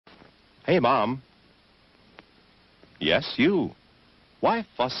Hey, Mom. Yes, you. Why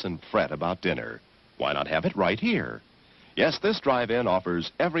fuss and fret about dinner? Why not have it right here? Yes, this drive-in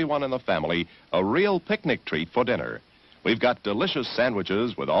offers everyone in the family a real picnic treat for dinner. We've got delicious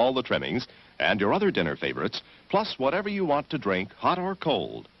sandwiches with all the trimmings and your other dinner favorites, plus whatever you want to drink, hot or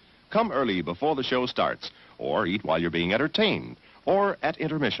cold. Come early before the show starts, or eat while you're being entertained, or at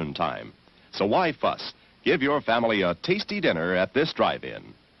intermission time. So why fuss? Give your family a tasty dinner at this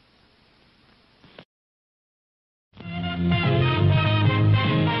drive-in.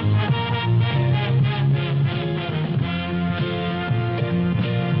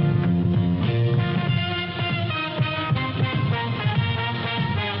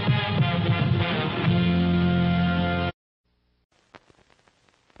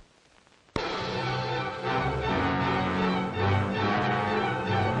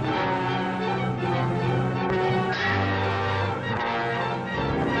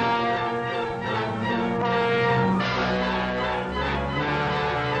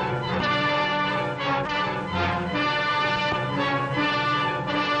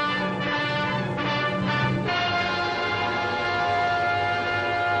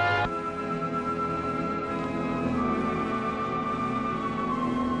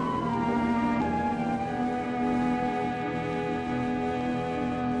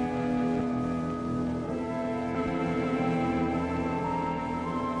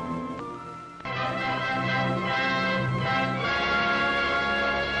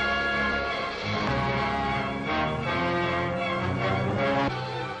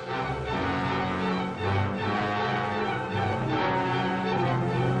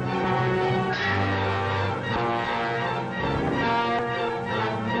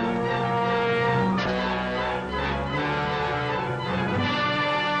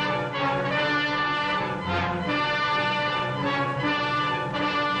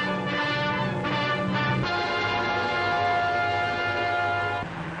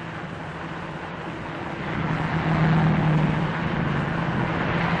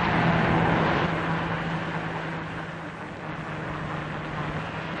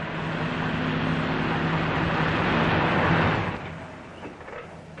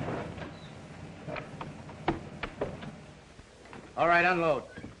 All right, unload.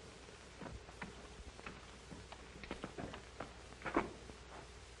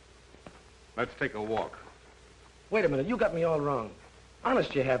 Let's take a walk. Wait a minute, you got me all wrong.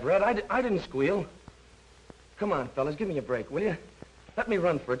 Honest you have, Red. I didn't squeal. Come on, fellas, give me a break, will you? Let me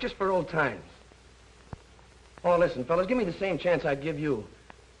run for it, just for old times. Oh, listen, fellas, give me the same chance I'd give you.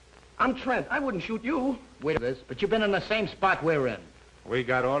 I'm Trent. I wouldn't shoot you. Wait a minute, but you've been in the same spot we're in. We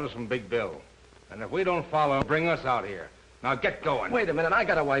got orders from Big Bill. And if we don't follow, bring us out here. Now get going. Wait a minute, I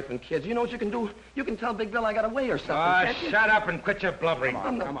got a wife and kids. You know what you can do? You can tell Big Bill I got away or something, can't you? Shut up and quit your blubbering.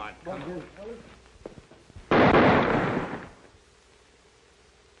 Come on.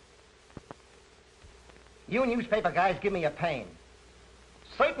 You newspaper guys give me a pain.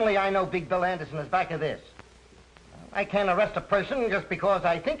 Certainly I know Big Bill Anderson is back of this. I can't arrest a person just because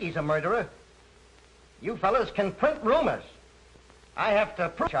I think he's a murderer. You fellas can print rumors. I have to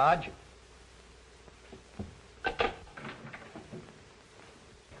prove charge.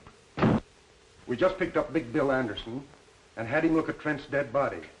 We just picked up Big Bill Anderson and had him look at Trent's dead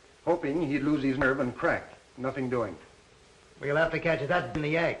body, hoping he'd lose his nerve and crack. Nothing doing. We'll have to catch that in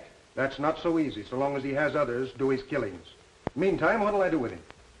the act. That's not so easy, so long as he has others do his killings. Meantime, what'll I do with him?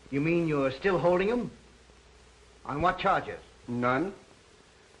 You mean you're still holding him? On what charges? None.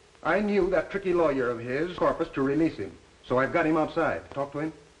 I knew that tricky lawyer of his, Corpus, to release him, so I've got him outside. Talk to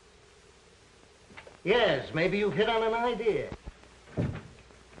him. Yes, maybe you've hit on an idea.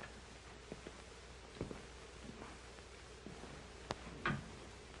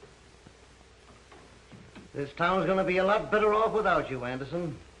 This town's gonna be a lot better off without you,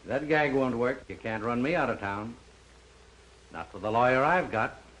 Anderson. That gag won't work. You can't run me out of town. Not for the lawyer I've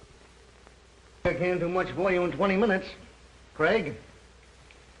got. I can't do much for you in 20 minutes. Craig,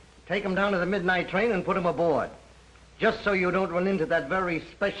 take him down to the midnight train and put him aboard. Just so you don't run into that very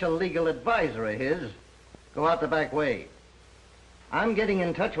special legal advisor of his. Go out the back way. I'm getting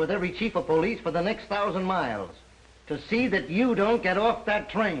in touch with every chief of police for the next 1,000 miles to see that you don't get off that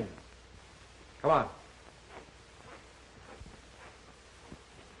train. Come on.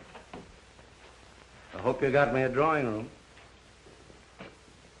 I hope you got me a drawing room.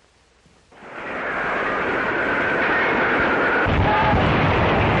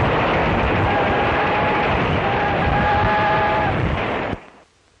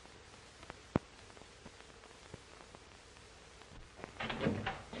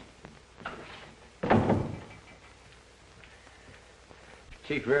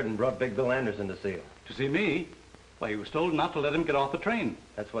 Chief Reardon brought Big Bill Anderson to see you. To see me? Why, he was told not to let him get off the train.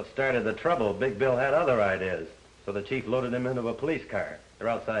 That's what started the trouble. Big Bill had other ideas. So the chief loaded him into a police car. They're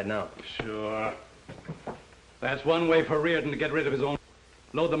outside now. Sure. That's one way for Reardon to get rid of his own.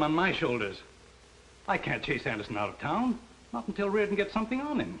 Load them on my shoulders. I can't chase Anderson out of town. Not until Reardon gets something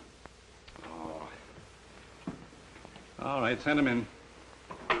on him. Oh. All right, send him in.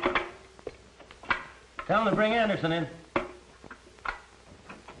 Tell him to bring Anderson in.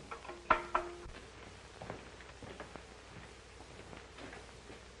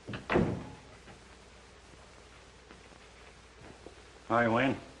 Hi,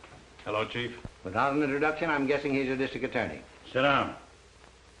 Wayne. Hello, Chief. Without an introduction, I'm guessing he's your district attorney. Sit down.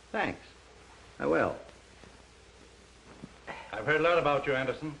 Thanks. I will. I've heard a lot about you,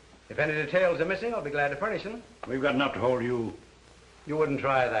 Anderson. If any details are missing, I'll be glad to furnish them. We've got enough to hold you. You wouldn't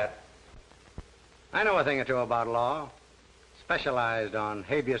try that. I know a thing or two about law. Specialized on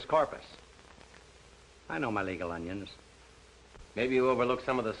habeas corpus. I know my legal onions. Maybe you overlooked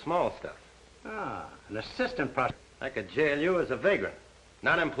some of the small stuff. Ah, an assistant prosecutor. I could jail you as a vagrant.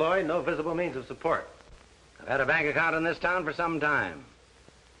 Not employed, no visible means of support. I've had a bank account in this town for some time.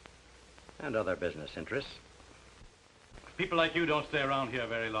 And other business interests. People like you don't stay around here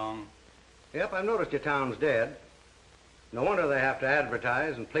very long. Yep, I've noticed your town's dead. No wonder they have to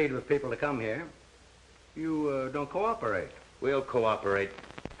advertise and plead with people to come here. You don't cooperate. We'll cooperate.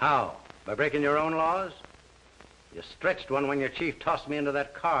 How? By breaking your own laws? You stretched one when your chief tossed me into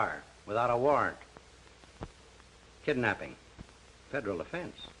that car without a warrant. Kidnapping. Federal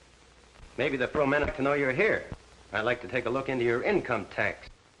offense. Maybe the pro men like to know you're here. I'd like to take a look into your income tax.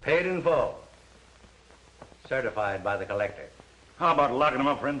 Paid in full. Certified by the collector. How about locking him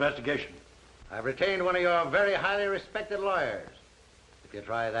up for investigation? I've retained one of your very highly respected lawyers. If you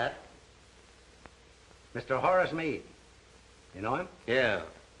try that. Mr. Horace Meade. You know him? Yeah,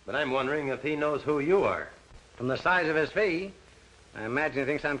 but I'm wondering if he knows who you are. From the size of his fee, I imagine he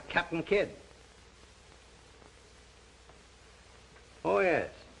thinks I'm Captain Kidd. Oh, yes.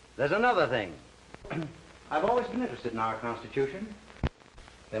 There's another thing. I've always been interested in our Constitution.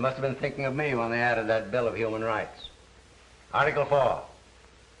 They must have been thinking of me when they added that Bill of Human Rights. Article 4.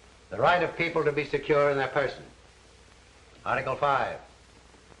 The right of people to be secure in their person. Article 5.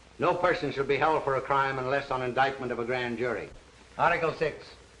 No person shall be held for a crime unless on indictment of a grand jury. Article 6.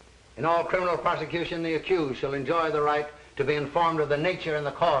 In all criminal prosecution, the accused shall enjoy the right to be informed of the nature and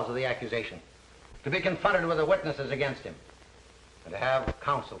the cause of the accusation, to be confronted with the witnesses against him, and to have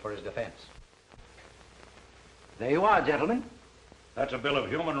counsel for his defense. There you are, gentlemen. That's a Bill of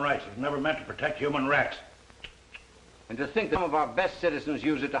Human Rights. It's never meant to protect human rats. And to think that some of our best citizens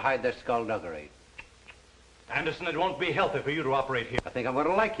use it to hide their skullduggery. Anderson, it won't be healthy for you to operate here. I think I'm going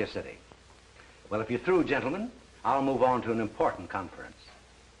to like your city. Well, if you're through, gentlemen, I'll move on to an important conference.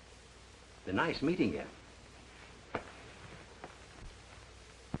 It's nice meeting you.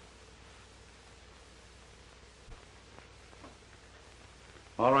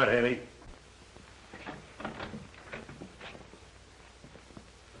 All right, Haley.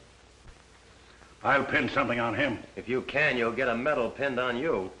 I'll pin something on him. If you can, you'll get a medal pinned on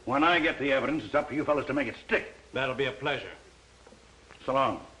you. When I get the evidence, it's up to you fellas to make it stick. That'll be a pleasure. So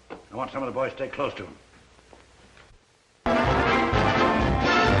long. I want some of the boys to stay close to him.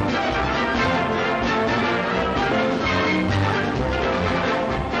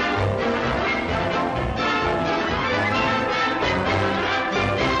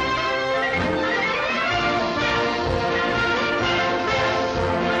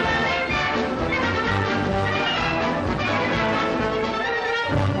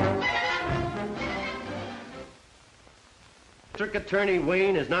 District Attorney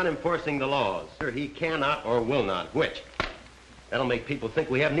Wayne is not enforcing the laws. He cannot or will not. Which? That'll make people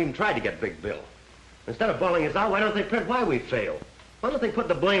think we haven't even tried to get Big Bill. Instead of bawling us out, why don't they print why we failed? Why don't they put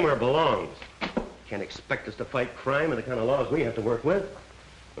the blame where it belongs? Can't expect us to fight crime and the kind of laws we have to work with.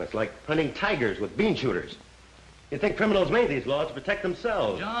 Well, it's like hunting tigers with bean shooters. You'd think criminals made these laws to protect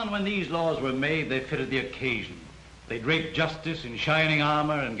themselves. John, when these laws were made, they fitted the occasion. They draped justice in shining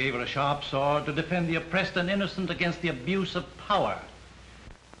armor and gave her a sharp sword to defend the oppressed and innocent against the abuse of power.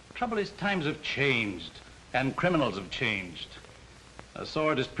 Trouble is, times have changed, and criminals have changed. A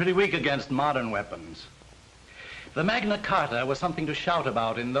sword is pretty weak against modern weapons. The Magna Carta was something to shout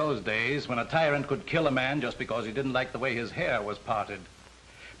about in those days when a tyrant could kill a man just because he didn't like the way his hair was parted.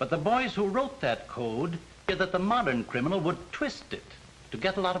 But the boys who wrote that code said that the modern criminal would twist it to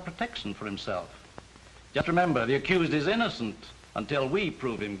get a lot of protection for himself. Just remember, the accused is innocent until we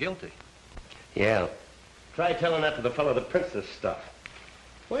prove him guilty. Yeah. Try telling that to the fellow that prints this stuff.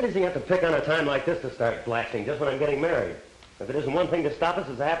 Why does he have to pick on a time like this to start blasting just when I'm getting married? If it isn't one thing to stop us,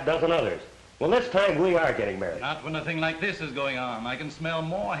 it's a half dozen others. Well, this time we are getting married. Not when a thing like this is going on. I can smell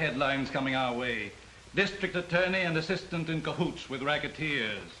more headlines coming our way. District attorney and assistant in cahoots with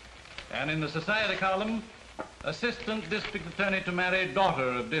racketeers. And in the society column, assistant district attorney to marry daughter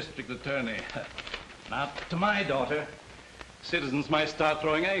of district attorney. Not to my daughter. Citizens might start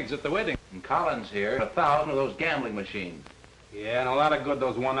throwing eggs at the wedding. And Collins here, 1,000 of those gambling machines. Yeah, and a lot of good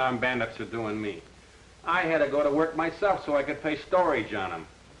those one-armed bandits are doing me. I had to go to work myself so I could pay storage on them.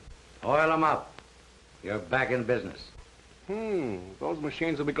 Oil them up. You're back in business. Those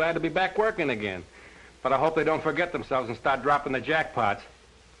machines will be glad to be back working again. But I hope they don't forget themselves and start dropping the jackpots.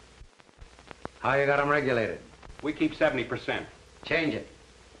 How you got them regulated? We keep 70%. Change it.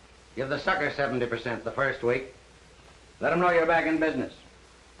 Give the sucker 70% the first week. Let them know you're back in business.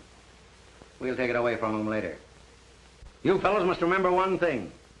 We'll take it away from them later. You fellas must remember one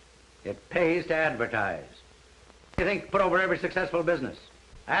thing. It pays to advertise. You think put over every successful business.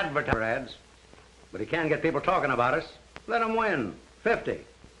 Advertise ads. But you can't get people talking about us. Let them win. 50.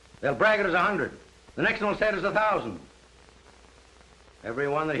 They'll brag it as 100. The next one will say it as 1,000.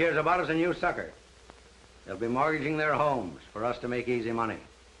 Everyone that hears about us a new sucker. They'll be mortgaging their homes for us to make easy money.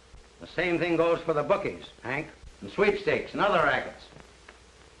 The same thing goes for the bookies, Hank, and sweepstakes and other rackets.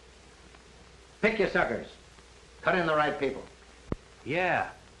 Pick your suckers. Cut in the right people. Yeah,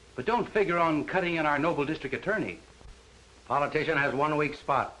 but don't figure on cutting in our noble district attorney. Politician has 1 weak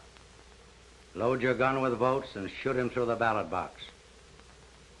spot. Load your gun with votes and shoot him through the ballot box.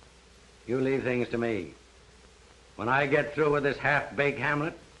 You leave things to me. When I get through with this half-baked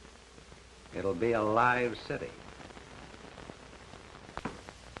hamlet, it'll be a live city.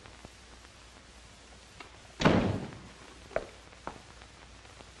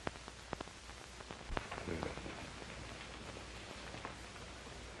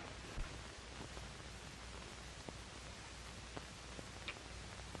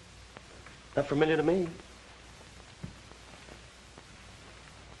 Not familiar to me.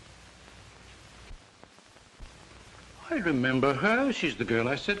 I remember her. She's the girl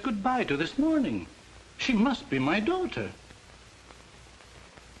I said goodbye to this morning. She must be my daughter.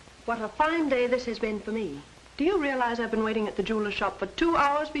 What a fine day this has been for me. Do you realize I've been waiting at the jeweler's shop for 2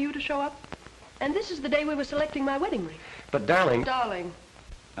 hours for you to show up? And this is the day we were selecting my wedding ring. But, darling... Darling.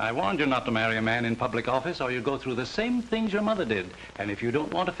 I warned you not to marry a man in public office or you'll go through the same things your mother did. And if you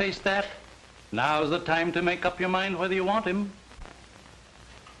don't want to face that, now's the time to make up your mind whether you want him.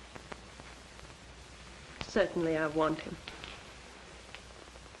 Certainly I want him.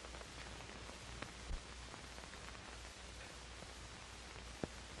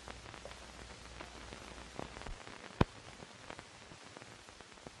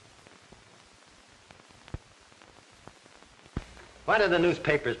 Why do the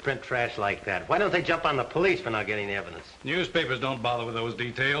newspapers print trash like that? Why don't they jump on the police for not getting the evidence? Newspapers don't bother with those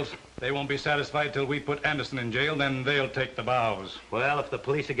details. They won't be satisfied till we put Anderson in jail, then they'll take the vows. Well, if the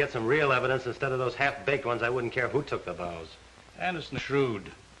police would get some real evidence instead of those half-baked ones, I wouldn't care who took the vows. Anderson's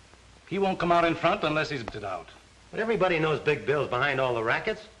shrewd. He won't come out in front unless he's it out. But everybody knows Big Bill's behind all the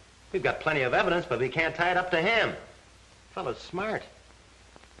rackets. We've got plenty of evidence, but we can't tie it up to him. Fellow's smart.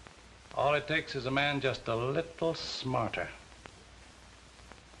 All it takes is a man just a little smarter.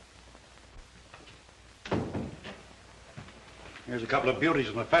 Here's a couple of beauties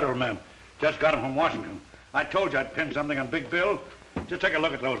from the federal men. Just got them from Washington. I told you I'd pin something on Big Bill. Just take a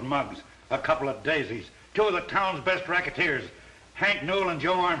look at those mugs. A couple of daisies. Two of the town's best racketeers. Hank Newell and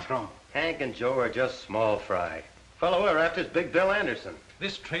Joe Armstrong. Hank and Joe are just small fry. Fellow we're after is Big Bill Anderson.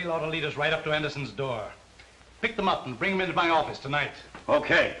 This trail ought to lead us right up to Anderson's door. Pick them up and bring them into my office tonight.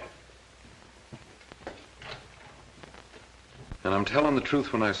 Okay. And I'm telling the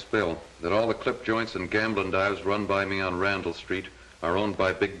truth when I spill that all the clip joints and gambling dives run by me on Randall Street are owned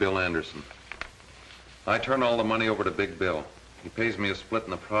by Big Bill Anderson. I turn all the money over to Big Bill. He pays me a split in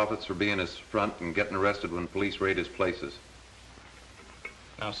the profits for being his front and getting arrested when police raid his places.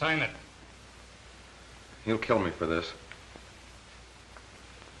 Now sign it. He'll kill me for this.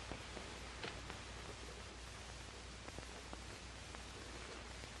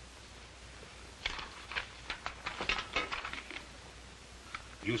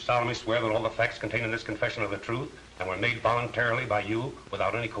 You solemnly swear that all the facts contained in this confession are the truth and were made voluntarily by you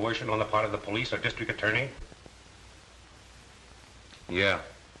without any coercion on the part of the police or district attorney? Yeah.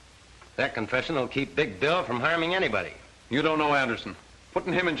 That confession will keep Big Bill from harming anybody. You don't know Anderson.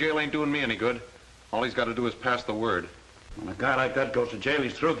 Putting him in jail ain't doing me any good. All he's got to do is pass the word. When a guy like that goes to jail,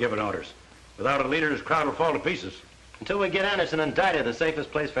 he's through giving orders. Without a leader, his crowd will fall to pieces. Until we get Anderson indicted, the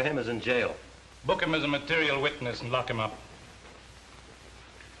safest place for him is in jail. Book him as a material witness and lock him up.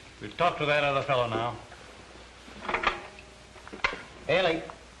 We'll talk to that other fellow now. Haley,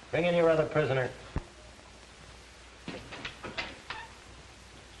 bring in your other prisoner.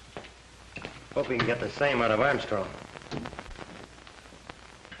 Hope we can get the same out of Armstrong.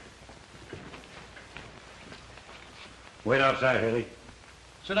 Wait outside, Haley.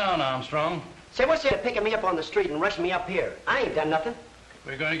 Sit down, Armstrong. Say, what's there picking me up on the street and rushing me up here? I ain't done nothing.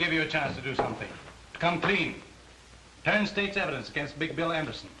 We're going to give you a chance to do something. Come clean. Turn state's evidence against Big Bill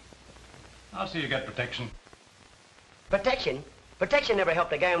Anderson. I'll see you get protection. Protection? Protection never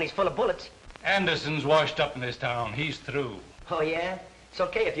helped a guy when he's full of bullets. Anderson's washed up in this town. He's through. Oh, yeah? It's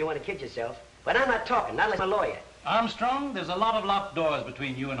okay if you want to kid yourself. But I'm not talking, not unless I'm a lawyer. Armstrong, there's a lot of locked doors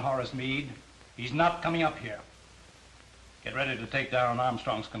between you and Horace Meade. He's not coming up here. Get ready to take down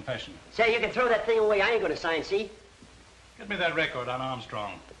Armstrong's confession. Say, you can throw that thing away. I ain't going to sign, see? Get me that record on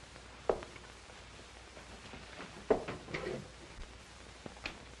Armstrong.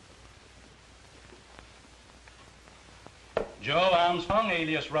 Joe Armstrong,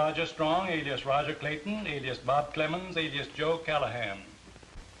 alias Roger Strong, alias Roger Clayton, alias Bob Clemens, alias Joe Callahan.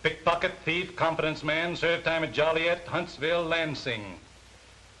 Pickpocket, thief, confidence man, served time at Joliet, Huntsville, Lansing.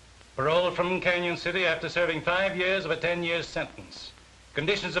 Paroled from Canyon City after serving 5 years of a 10-year sentence.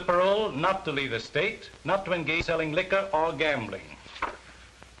 Conditions of parole, not to leave the state, not to engage in selling liquor or gambling.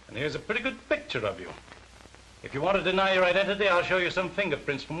 And here's a pretty good picture of you. If you want to deny your identity, I'll show you some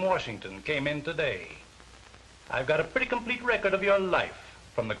fingerprints from Washington, came in today. I've got a pretty complete record of your life,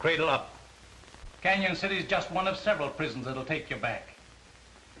 from the cradle up. Canyon City's just one of several prisons that'll take you back.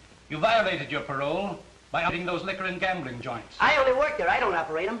 You violated your parole by operating those liquor and gambling joints. I only work there. I don't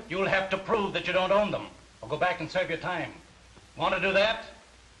operate them. You'll have to prove that you don't own them, or go back and serve your time. Want to do that,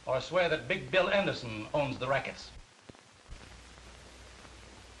 or swear that Big Bill Anderson owns the rackets?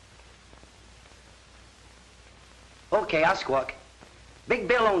 Okay, I'll squawk. Big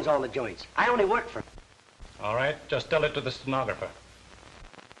Bill owns all the joints. I only work for him. All right, just tell it to the stenographer.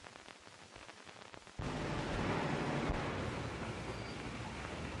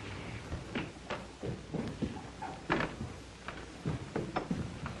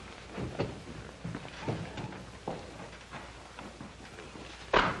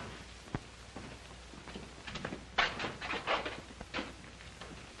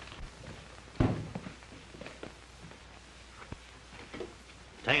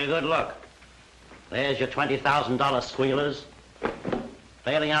 Take a good look. There's your $20,000 squealers.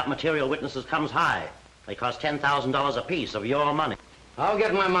 Bailing out material witnesses comes high. They cost $10,000 apiece of your money. I'll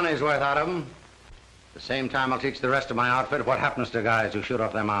get my money's worth out of them. At the same time, I'll teach the rest of my outfit what happens to guys who shoot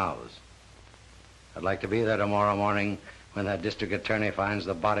off their mouths. I'd like to be there tomorrow morning when that district attorney finds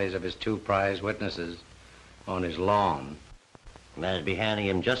the bodies of his 2 prize witnesses on his lawn. And that'd be handing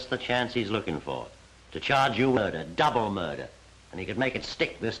him just the chance he's looking for. To charge you murder, double murder. And he could make it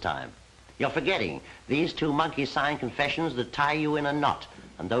stick this time. You're forgetting, these 2 monkeys signed confessions that tie you in a knot,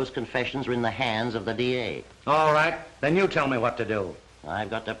 and those confessions are in the hands of the DA. All right, then you tell me what to do. I've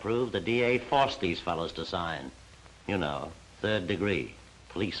got to prove the DA forced these fellows to sign. You know, 3rd degree,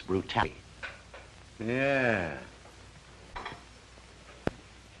 police brutality. Yeah.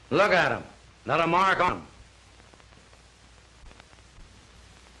 Look at him. Not a mark on him.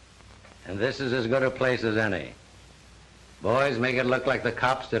 And this is as good a place as any. Boys, make it look like the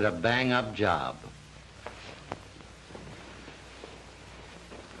cops did a bang-up job.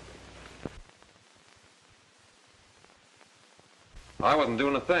 I wasn't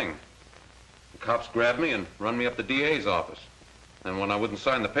doing a thing. The cops grabbed me and run me up the DA's office. And when I wouldn't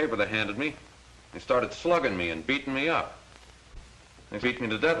sign the paper they handed me, they started slugging me and beating me up. They beat me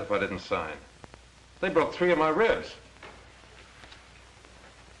to death if I didn't sign. They broke 3 of my ribs.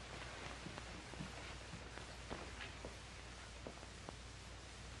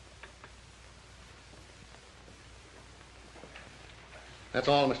 That's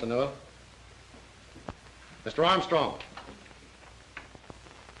all, Mr. Newell. Mr. Armstrong.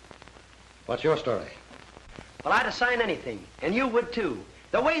 What's your story? Well, I'd have signed anything, and you would too.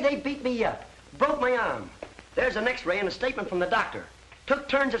 The way they beat me up, broke my arm. There's an x-ray and a statement from the doctor. Took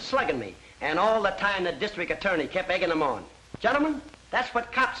turns at slugging me, and all the time the district attorney kept egging them on. Gentlemen, that's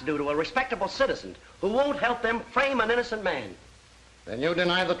what cops do to a respectable citizen who won't help them frame an innocent man. Then you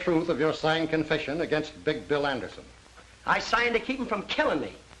deny the truth of your signed confession against Big Bill Anderson. I signed to keep him from killing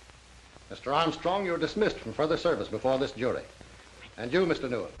me. Mr. Armstrong, you're dismissed from further service before this jury. And you, Mr.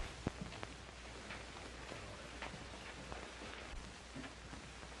 Newell.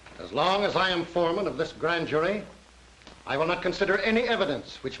 As long as I am foreman of this grand jury, I will not consider any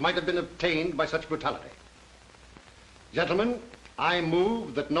evidence which might have been obtained by such brutality. Gentlemen, I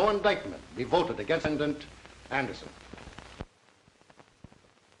move that no indictment be voted against defendant Anderson.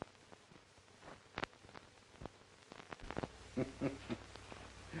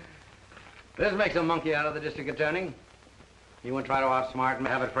 This makes a monkey out of the district attorney. He won't try to outsmart and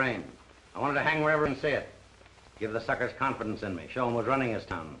have it framed. I wanted to hang wherever and see it. Give the suckers confidence in me. Show them who's running his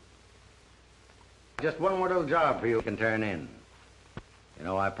town. Just one more little job for you can turn in. You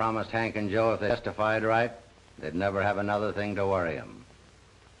know, I promised Hank and Joe if they testified right, they'd never have another thing to worry them.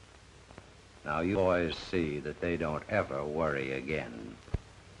 Now, you boys see that they don't ever worry again.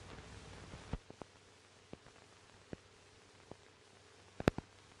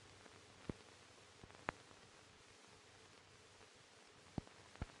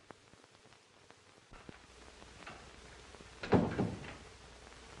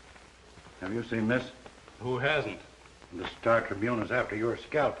 Have you seen this? Who hasn't? The Star Tribune is after your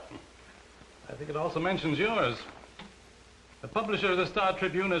scalp. I think it also mentions yours. The publisher of the Star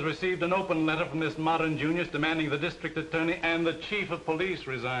Tribune has received an open letter from this modern Junius demanding the district attorney and the chief of police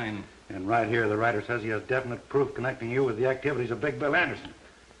resign. And right here, the writer says he has definite proof connecting you with the activities of Big Bill Anderson.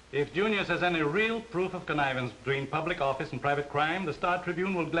 If Junius has any real proof of connivance between public office and private crime, the Star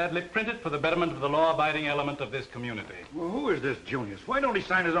Tribune will gladly print it for the betterment of the law-abiding element of this community. Well, who is this Junius? Why don't he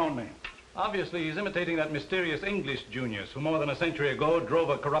sign his own name? Obviously, he's imitating that mysterious English Junius who more than a century ago drove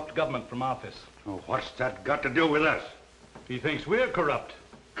a corrupt government from office. Oh, what's that got to do with us? He thinks we're corrupt.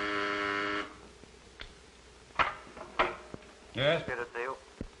 Yes?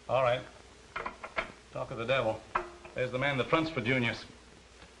 All right. Talk of the devil. There's the man that fronts for Junius.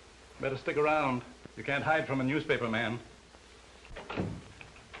 Better stick around. You can't hide from a newspaper man.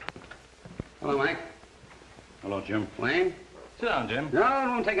 Hello, Mike. Hello, Jim. Wayne? Sit down, Jim. No, it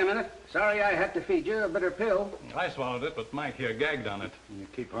won't take a minute. Sorry I had to feed you a bitter pill. I swallowed it, but Mike here gagged on it. You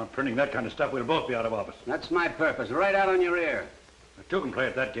keep on printing that kind of stuff, we'll both be out of office. That's my purpose, right out on your ear. I too can play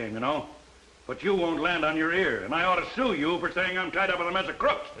at that game, you know. But you won't land on your ear, and I ought to sue you for saying I'm tied up with a mess of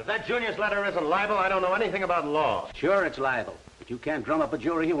crooks. If that Junius letter isn't libel, I don't know anything about law. Sure, it's libel. But you can't drum up a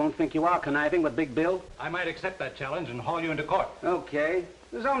jury who won't think you are conniving with Big Bill. I might accept that challenge and haul you into court. Okay.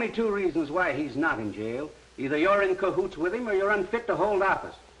 There's only two reasons why he's not in jail. Either you're in cahoots with him or you're unfit to hold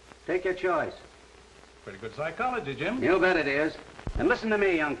office. Take your choice. Pretty good psychology, Jim. You bet it is. And listen to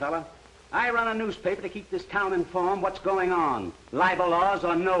me, young fella. I run a newspaper to keep this town informed what's going on. Libel laws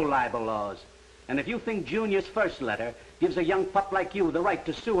or no libel laws. And if you think Junior's first letter gives a young pup like you the right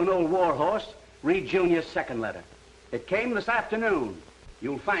to sue an old war horse, read Junior's second letter. It came this afternoon.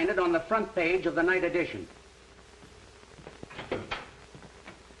 You'll find it on the front page of the night edition.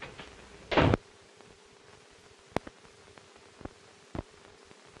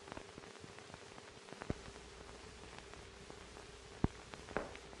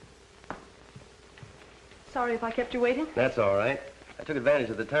 Sorry if I kept you waiting. That's all right. I took advantage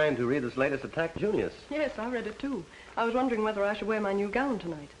of the time to read this latest attack, Junius. Yes, I read it too. I was wondering whether I should wear my new gown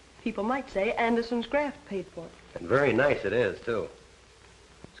tonight. People might say Anderson's graft paid for it. And very nice it is, too.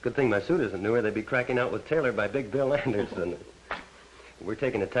 It's a good thing my suit isn't newer. They'd be cracking out with Taylor by Big Bill Anderson. We're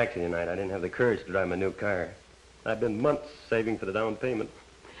taking a taxi tonight. I didn't have the courage to drive my new car. I've been months saving for the down payment.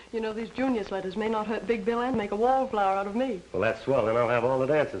 You know, these Junius letters may not hurt Big Bill and make a wallflower out of me. Well, that's swell. Then I'll have all the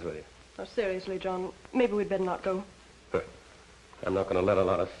dances with you. Oh, seriously, John, maybe we'd better not go. I'm not going to let a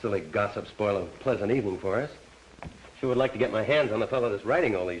lot of silly gossip spoil a pleasant evening for us. Sure would like to get my hands on the fellow that's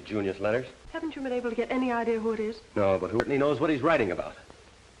writing all these Junius letters. Haven't you been able to get any idea who it is? No, but who certainly knows what he's writing about?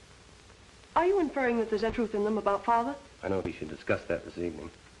 Are you inferring that there's any truth in them about Father? I know we should discuss that this evening.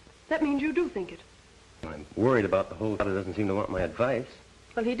 That means you do think it. I'm worried about the whole Father doesn't seem to want my advice.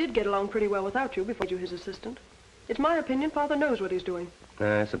 Well, he did get along pretty well without you before you were his assistant. It's my opinion Father knows what he's doing.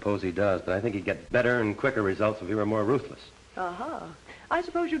 I suppose he does, but I think he'd get better and quicker results if he were more ruthless. Aha. I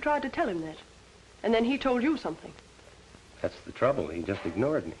suppose you tried to tell him that. And then he told you something. That's the trouble. He just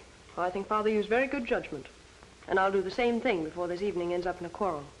ignored me. Well, I think Father used very good judgment. And I'll do the same thing before this evening ends up in a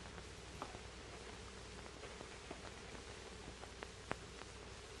quarrel.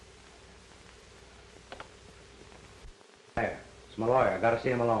 There. It's my lawyer. I gotta see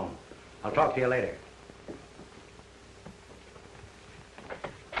him alone. I'll talk to you later.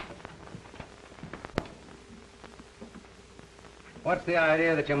 What's the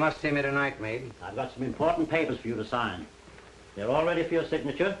idea that you must see me tonight, Meade? I've got some important papers for you to sign. They're all ready for your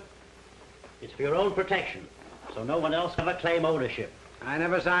signature. It's for your own protection, so no one else can ever claim ownership. I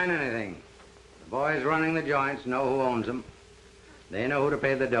never sign anything. The boys running the joints know who owns them. They know who to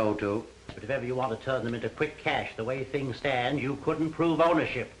pay the dough to. But if ever you want to turn them into quick cash the way things stand, you couldn't prove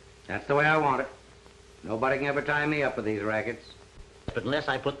ownership. That's the way I want it. Nobody can ever tie me up with these rackets. But unless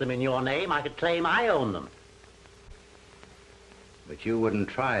I put them in your name, I could claim I own them. But you wouldn't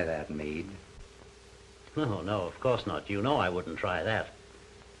try that, Meade. Oh, no, of course not. You know I wouldn't try that.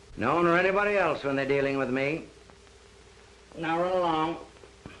 No one or anybody else when they're dealing with me. Now run along.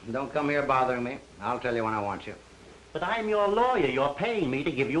 Don't come here bothering me. I'll tell you when I want you. But I'm your lawyer. You're paying me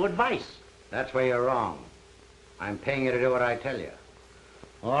to give you advice. That's where you're wrong. I'm paying you to do what I tell you.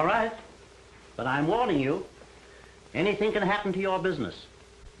 All right. But I'm warning you. Anything can happen to your business.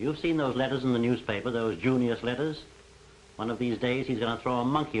 You've seen those letters in the newspaper, those Junius letters. One of these days, he's going to throw a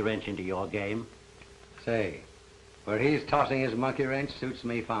monkey wrench into your game. Say, where he's tossing his monkey wrench suits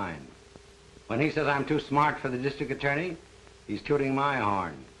me fine. When he says I'm too smart for the district attorney, he's tooting my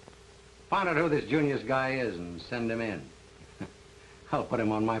horn. Find out who this Junius guy is and send him in. I'll put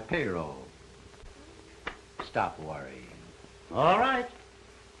him on my payroll. Stop worrying. All right.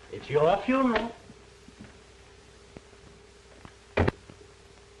 It's your funeral.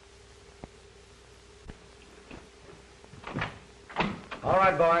 All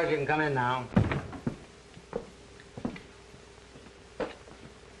right, boys, you can come in now.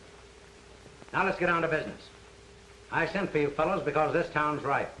 Now let's get on to business. I sent for you fellows because this town's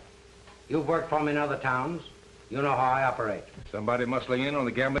ripe. You've worked for me in other towns. You know how I operate. Somebody muscling in on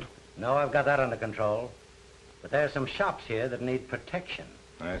the gambling? No, I've got that under control. But there's some shops here that need protection.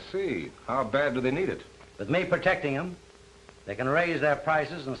 I see. How bad do they need it? With me protecting them, they can raise their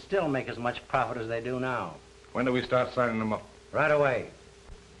prices and still make as much profit as they do now. When do we start signing them up? Right away.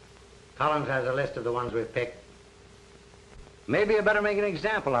 Collins has a list of the ones we've picked. Maybe you better make an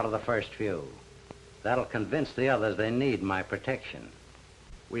example out of the first few. That'll convince the others they need my protection.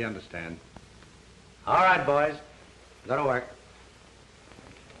 We understand. All right, boys. Go to work.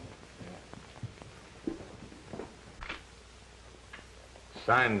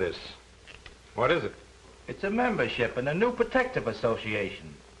 Sign this. What is it? It's a membership in a new protective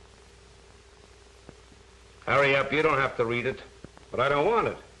association. Hurry up. You don't have to read it. But I don't want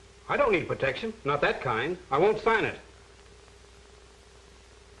it. I don't need protection. Not that kind. I won't sign it.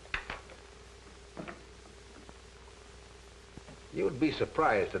 You'd be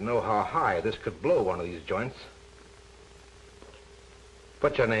surprised to know how high this could blow one of these joints.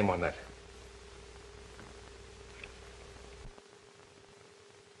 Put your name on that.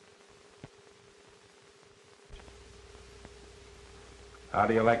 How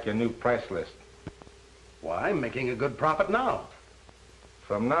do you like your new price list? Why, I'm making a good profit now.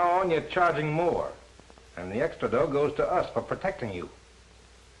 From now on, you're charging more. And the extra dough goes to us for protecting you.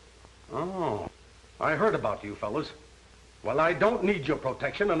 Oh, I heard about you fellas. Well, I don't need your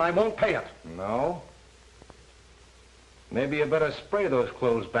protection, and I won't pay it. No? Maybe you better spray those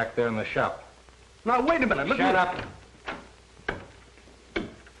clothes back there in the shop. Now, wait a minute. Shut up.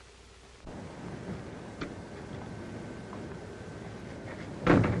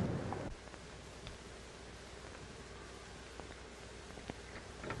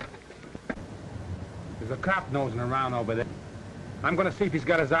 There's a cop nosing around over there. I'm going to see if he's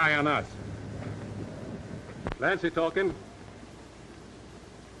got his eye on us. Lancy talking.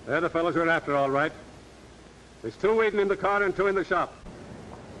 They're the fellows we're after, all right. There's two waiting in the car and two in the shop.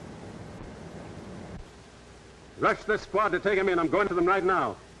 Rush this squad to take him in. I'm going to them right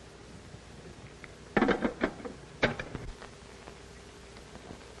now.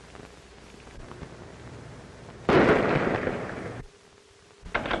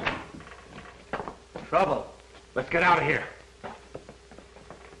 Trouble. Let's get out of here.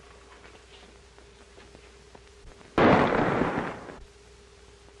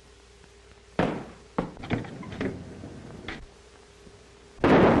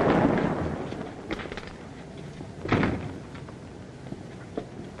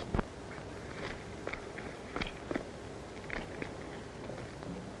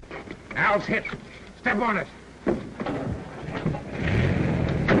 Al's hit. Step on it.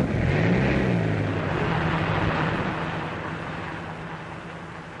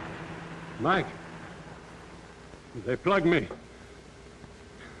 Mike, they plugged me.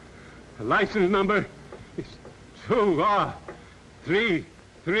 The license number is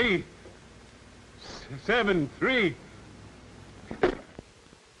 2R3373.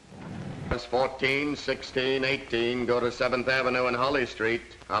 Bus 14, 16, 18 go to 7th Avenue and Holly Street.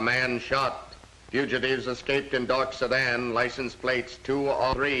 A man shot. Fugitives escaped in dark sedan, license plates 2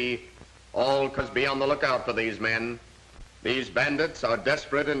 or 3. All cause be on the lookout for these men. These bandits are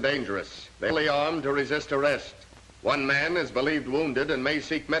desperate and dangerous. They're fully armed to resist arrest. One man is believed wounded and may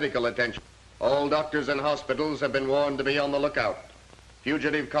seek medical attention. All doctors and hospitals have been warned to be on the lookout.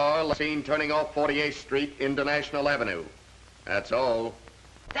 Fugitive car seen turning off 48th Street into National Avenue. That's all.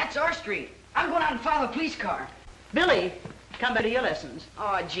 That's our street. I'm going out and follow the police car. Billy, come back to your lessons.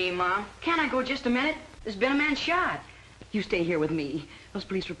 Oh, gee, Mom. Can't I go just a minute? There's been a man shot. You stay here with me. Those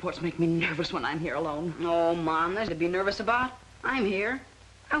police reports make me nervous when I'm here alone. Oh, Mom, there's to be nervous about. I'm here.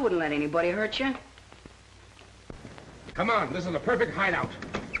 I wouldn't let anybody hurt you. Come on, this is a perfect hideout.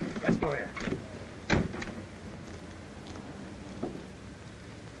 Let's go here.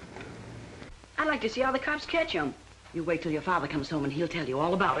 I'd like to see how the cops catch him. You wait till your father comes home and he'll tell you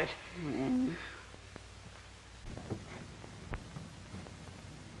all about it.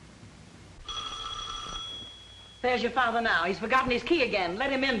 There's your father now. He's forgotten his key again.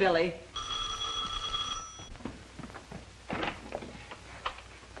 Let him in, Billy.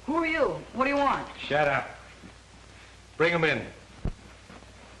 Who are you? What do you want? Shut up. Bring him in.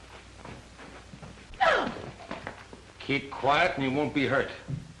 Keep quiet and you won't be hurt.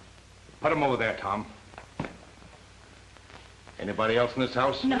 Put him over there, Tom. Anybody else in this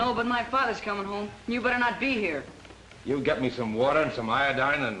house? No, but my father's coming home. You better not be here. You get me some water and some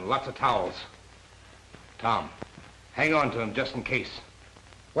iodine and lots of towels. Tom, hang on to him just in case.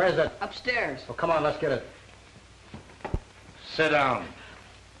 Where's it? Upstairs. Oh, come on, let's get it. Sit down.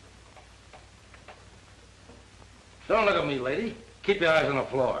 Don't look at me, lady. Keep your eyes on the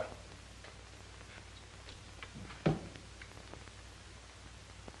floor.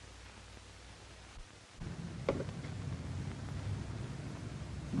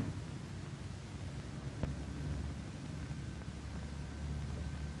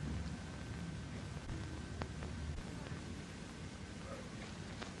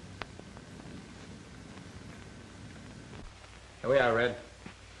 Here we are, Red.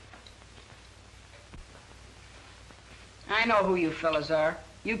 I know who you fellas are.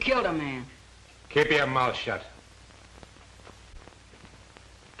 You killed a man. Keep your mouth shut.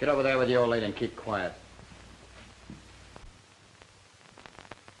 Get over there with the old lady and keep quiet.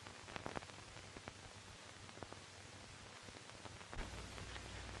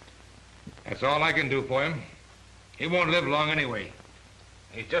 That's all I can do for him. He won't live long anyway.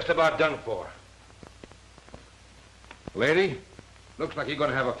 He's just about done for. Lady, looks like you're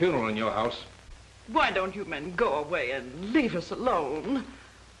going to have a funeral in your house. Why don't you men go away and leave us alone?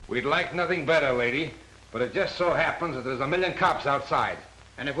 We'd like nothing better, lady, but it just so happens that there's a million cops outside.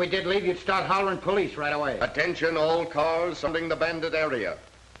 And if we did leave, you'd start hollering police right away. Attention all cars surrounding the bandit area.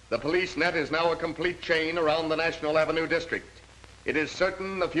 The police net is now a complete chain around the National Avenue district. It is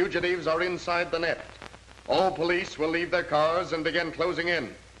certain the fugitives are inside the net. All police will leave their cars and begin closing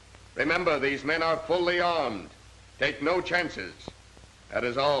in. Remember, these men are fully armed. Take no chances. That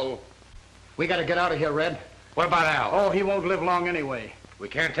is all. We gotta get out of here, Red. What about Al? Oh, he won't live long anyway. We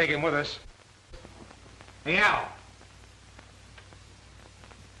can't take him with us. Hey, Al.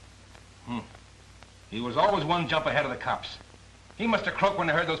 He was always one jump ahead of the cops. He must have croaked when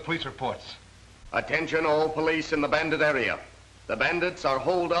they heard those police reports. Attention all police in the bandit area. The bandits are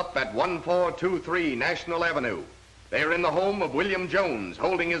holed up at 1423 National Avenue. They are in the home of William Jones,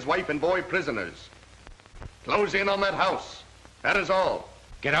 holding his wife and boy prisoners. Close in on that house. That is all.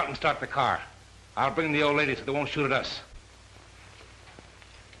 Get out and start the car. I'll bring the old lady so they won't shoot at us.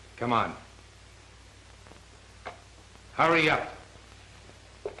 Come on. Hurry up.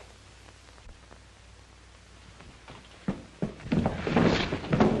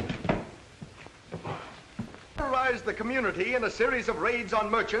 Terrorized the community in a series of raids on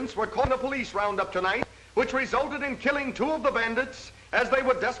merchants were caught in a police roundup tonight, which resulted in killing 2 of the bandits as they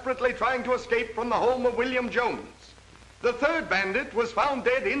were desperately trying to escape from the home of William Jones. The 3rd bandit was found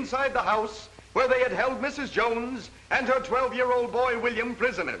dead inside the house where they had held Mrs. Jones and her 12-year-old boy William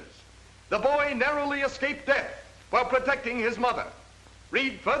prisoners. The boy narrowly escaped death while protecting his mother.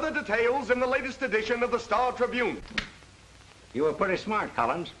 Read further details in the latest edition of the Star Tribune. You were pretty smart,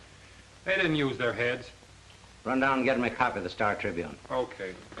 Collins. They didn't use their heads. Run down and get him a copy of the Star Tribune.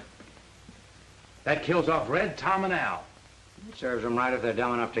 Okay. That kills off Red, Tom, and Al. It serves them right if they're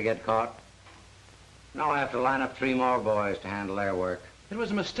dumb enough to get caught. Now I have to line up 3 more boys to handle their work. It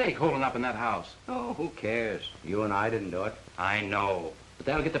was a mistake holding up in that house. Oh, who cares? You and I didn't do it. I know. But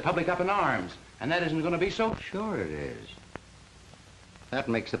that'll get the public up in arms. And that isn't going to be so... Sure it is. That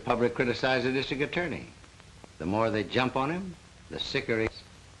makes the public criticize the district attorney. The more they jump on him, the sicker he is.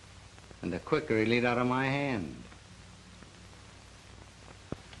 And the quicker he'll eat out of my hand.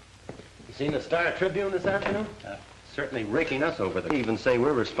 You seen the Star Tribune this afternoon? Certainly raking us over. They even say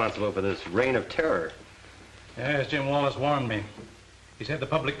we're responsible for this reign of terror. Yes, Jim Wallace warned me. He said the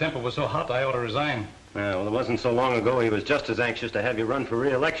public temper was so hot I ought to resign. Well, it wasn't so long ago he was just as anxious to have you run for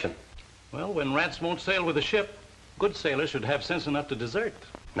re-election. Well, when rats won't sail with a ship, good sailors should have sense enough to desert.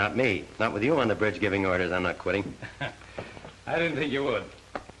 Not me. Not with you on the bridge giving orders. I'm not quitting. I didn't think you would.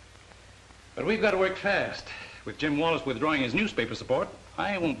 But we've got to work fast. With Jim Wallace withdrawing his newspaper support,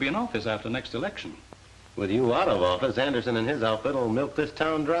 I won't be in office after next election. With you out of office, Anderson and his outfit will milk this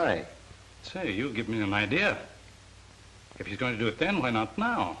town dry. Say, you give me an idea. If he's going to do it then, why not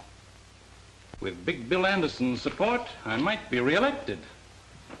now? With Big Bill Anderson's support, I might be re-elected.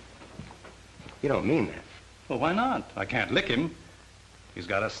 You don't mean that. Well, why not? I can't lick him. He's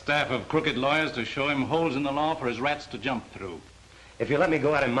got a staff of crooked lawyers to show him holes in the law for his rats to jump through. If you let me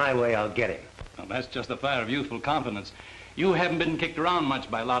go out of my way, I'll get him. Well, that's just the fire of youthful confidence. You haven't been kicked around much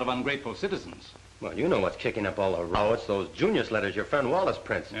by a lot of ungrateful citizens. Well, you know what's kicking up all the row. It's those Junius letters your friend Wallace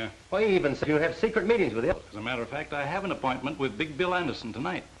prints. Yeah. Well, he even said you have secret meetings with him. As a matter of fact, I have an appointment with Big Bill Anderson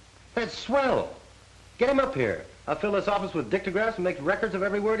tonight. That's swell. Get him up here. I'll fill this office with dictographs and make records of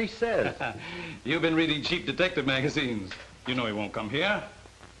every word he says. You've been reading cheap detective magazines. You know he won't come here.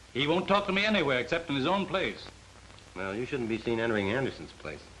 He won't talk to me anywhere except in his own place. Well, you shouldn't be seen entering Anderson's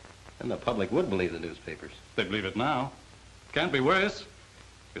place. And the public would believe the newspapers. They believe it now. Can't be worse.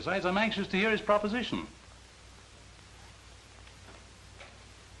 Besides, I'm anxious to hear his proposition.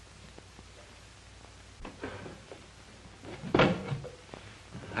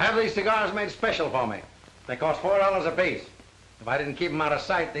 Have these cigars made special for me. They cost $4 apiece. If I didn't keep them out of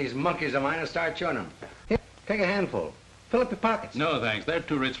sight, these monkeys of mine would start chewing them. Here, take a handful. Fill up your pockets. No, thanks. They're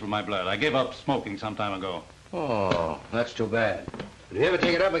too rich for my blood. I gave up smoking some time ago. Oh, that's too bad. If you ever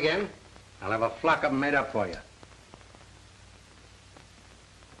take it up again, I'll have a flock of them made up for you.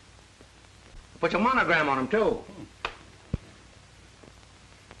 Put your monogram on them, too.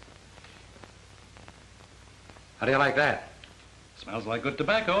 How do you like that? Smells like good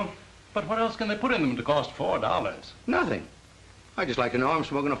tobacco. But what else can they put in them to cost $4? Nothing. I'd just like to know I'm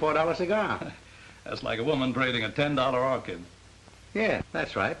smoking a $4 cigar. That's like a woman trading a $10 orchid. Yeah,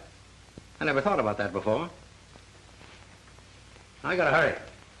 that's right. I never thought about that before. I gotta hurry.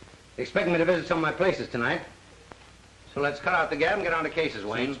 Expecting me to visit some of my places tonight. So let's cut out the gab and get on to cases,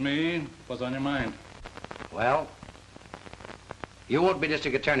 Wayne. Suits me. What's on your mind? Well, you won't be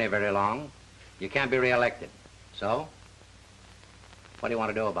district attorney very long. You can't be reelected. So, what do you want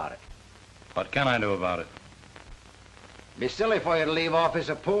to do about it? What can I do about it? Be silly for you to leave office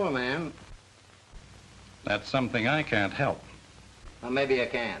a poor man. That's something I can't help. Well, maybe you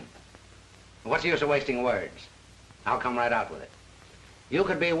can. What's the use of wasting words? I'll come right out with it. You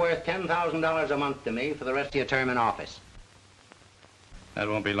could be worth $10,000 a month to me for the rest of your term in office. That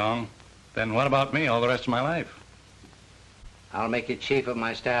won't be long. Then what about me all the rest of my life? I'll make you chief of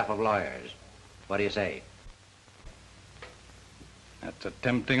my staff of lawyers. What do you say? That's a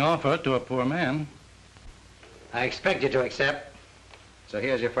tempting offer to a poor man. I expect you to accept. So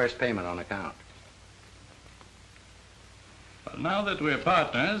here's your first payment on account. Well, now that we're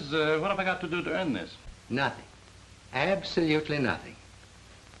partners, what have I got to do to earn this? Nothing. Absolutely nothing.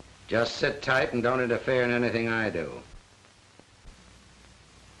 Just sit tight and don't interfere in anything I do.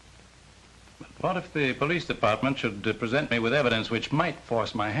 But what if the police department should present me with evidence which might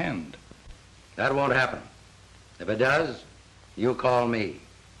force my hand? That won't happen. If it does, you call me.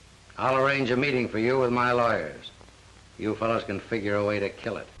 I'll arrange a meeting for you with my lawyers. You fellows can figure a way to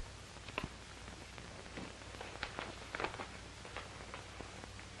kill it.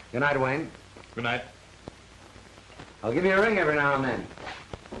 Good night, Wayne. Good night. I'll give you a ring every now and then.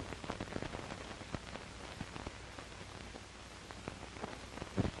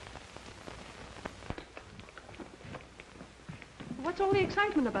 What's all the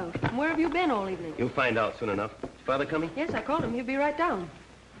excitement about? And where have you been all evening? You'll find out soon enough. Is Father coming? Yes, I called him. He'll be right down.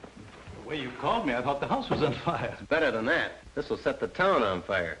 The way you called me, I thought the house was on fire. Better than that. This will set the town on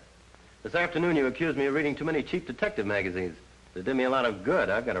fire. This afternoon you accused me of reading too many cheap detective magazines. It did me a lot of good.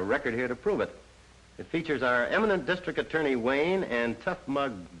 I've got a record here to prove it. It features our eminent district attorney Wayne and tough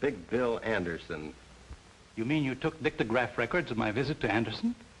mug Big Bill Anderson. You mean you took dictograph records of my visit to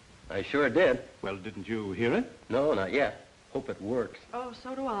Anderson? I sure did. Well, didn't you hear it? No, not yet. Hope it works. Oh,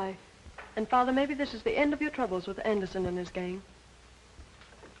 so do I. And, Father, maybe this is the end of your troubles with Anderson and his gang.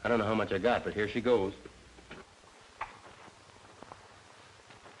 I don't know how much I got, but here she goes.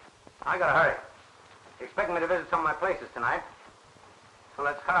 I gotta hurry. Expecting me to visit some of my places tonight. So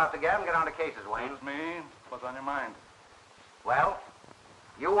let's cut out the gab and get on to cases, Wayne. It's me. What's on your mind? Well,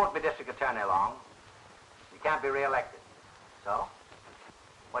 you won't be district attorney long. You can't be reelected. So,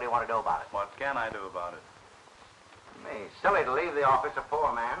 what do you want to do about it? What can I do about it? Me, silly to leave the office a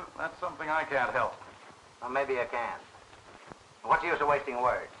poor man. That's something I can't help. Well, maybe you can. What's the use of wasting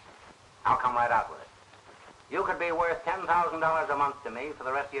words? I'll come right out with it. You could be worth $10,000 a month to me for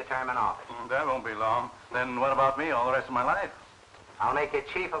the rest of your term in office. That won't be long. Then what about me all the rest of my life? I'll make you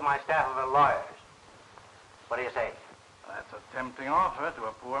chief of my staff of lawyers. What do you say? That's a tempting offer to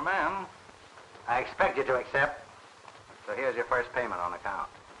a poor man. I expect you to accept. So here's your first payment on account.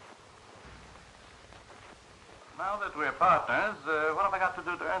 Now that we're partners, what have I got to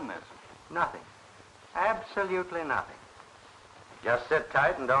do to earn this? Nothing. Absolutely nothing. Just sit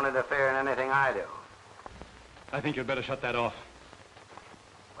tight and don't interfere in anything I do. I think you'd better shut that off.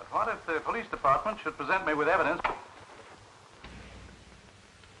 But why What if the police department should present me with evidence?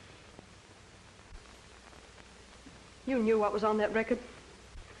 You knew what was on that record?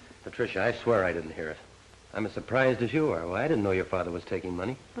 Patricia, I swear I didn't hear it. I'm as surprised as you are. Well, I didn't know your father was taking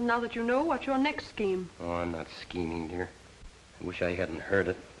money. And now that you know, what's your next scheme? Oh, I'm not scheming, dear. I wish I hadn't heard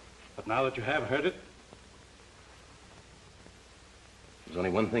it. But now that you have heard it, there's only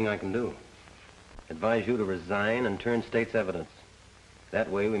one thing I can do. Advise you to resign and turn state's evidence. That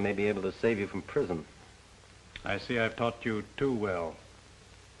way we may be able to save you from prison. I see I've taught you too well.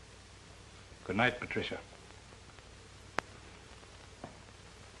 Good night, Patricia.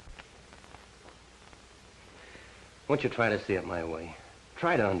 Won't you try to see it my way?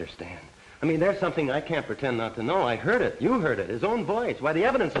 Try to understand. I mean, there's something I can't pretend not to know. I heard it. You heard it. His own voice. Why, the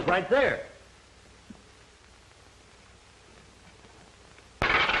evidence is right there.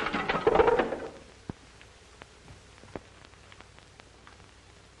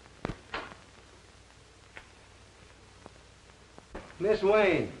 Miss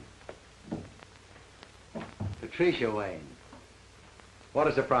Wayne. Patricia Wayne. What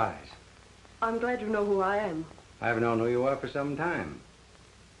a surprise. I'm glad you know who I am. I've known who you are for some time.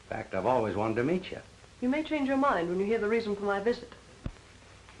 In fact, I've always wanted to meet you. You may change your mind when you hear the reason for my visit.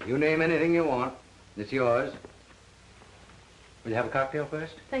 You name anything you want. It's yours. Will you have a cocktail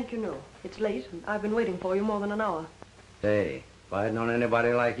first? Thank you, no. It's late, and I've been waiting for you more than an hour. Say, if I'd known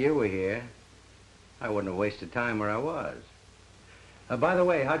anybody like you were here, I wouldn't have wasted time where I was. By the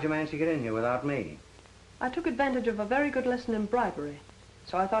way, how'd you manage to get in here without me? I took advantage of a very good lesson in bribery,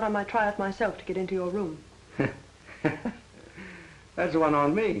 so I thought I might try it myself to get into your room. That's one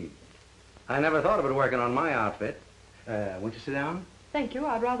on me. I never thought of it working on my outfit. Won't you sit down? Thank you.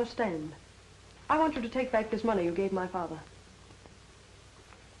 I'd rather stand. I want you to take back this money you gave my father.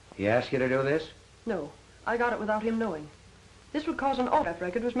 He asked you to do this? No, I got it without him knowing. This would cause an autograph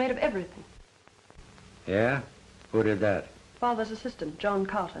record was made of everything. Yeah? Who did that? Father's assistant, John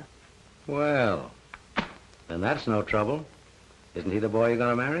Carter. Well, then that's no trouble. Isn't he the boy you're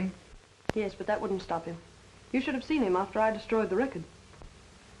going to marry? Yes, but that wouldn't stop him. You should have seen him after I destroyed the record.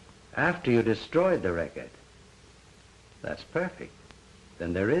 After you destroyed the record? That's perfect.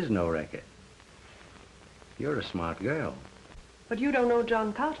 Then there is no record. You're a smart girl. But you don't know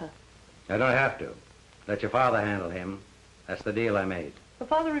John Carter. I don't have to. Let your father handle him. That's the deal I made. The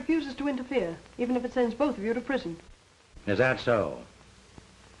father refuses to interfere, even if it sends both of you to prison. Is that so?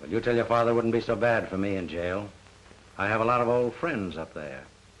 Well, you tell your father it wouldn't be so bad for me in jail. I have a lot of old friends up there.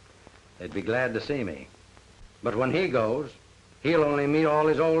 They'd be glad to see me. But when he goes, he'll only meet all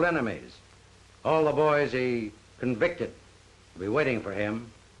his old enemies. All the boys he convicted will be waiting for him.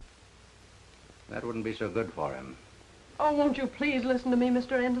 That wouldn't be so good for him. Oh, won't you please listen to me,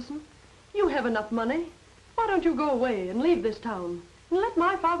 Mr. Anderson? You have enough money. Why don't you go away and leave this town and let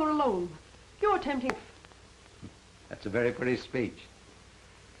my father alone? You're tempting... That's a very pretty speech.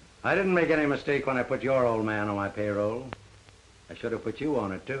 I didn't make any mistake when I put your old man on my payroll. I should have put you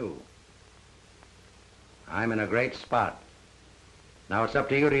on it, too. I'm in a great spot. Now it's up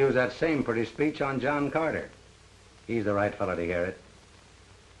to you to use that same pretty speech on John Carter. He's the right fellow to hear it.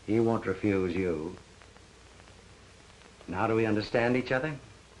 He won't refuse you. Now do we understand each other?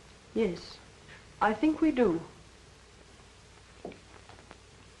 Yes, I think we do.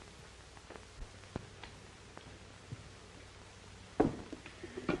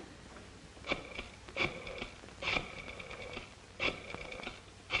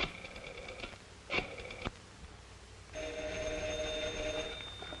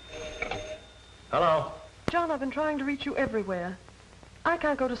 Hello? John, I've been trying to reach you everywhere. I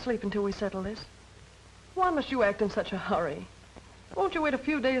can't go to sleep until we settle this. Why must you act in such a hurry? Won't you wait a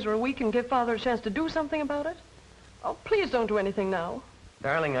few days or a week and give Father a chance to do something about it? Oh, please don't do anything now.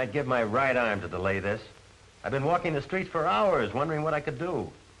 Darling, I'd give my right arm to delay this. I've been walking the streets for hours, wondering what I could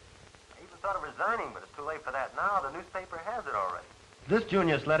do. I even thought of resigning, but it's too late for that now. The newspaper has it already. This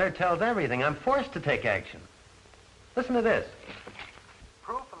Junius letter tells everything. I'm forced to take action. Listen to this.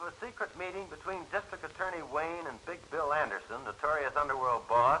 Proof of a secret meeting between District Attorney Wayne and Big Bill Anderson, notorious underworld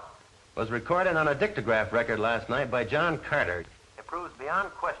boss, Was recorded on a dictograph record last night by John Carter. It proves beyond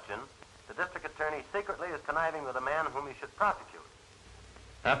question the district attorney secretly is conniving with a man whom he should prosecute.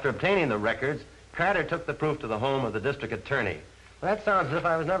 After obtaining the records, Carter took the proof to the home of the district attorney. Well, that sounds as if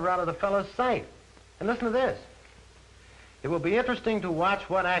I was never out of the fellow's sight. And listen to this. It will be interesting to watch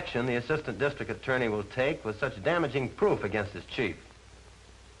what action the assistant district attorney will take with such damaging proof against his chief.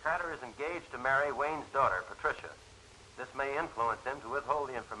 Carter is engaged to marry Wayne's daughter, Patricia. This may influence him to withhold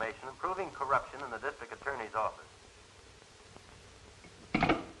the information, proving corruption in the district attorney's office.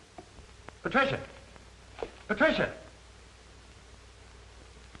 Patricia! Patricia!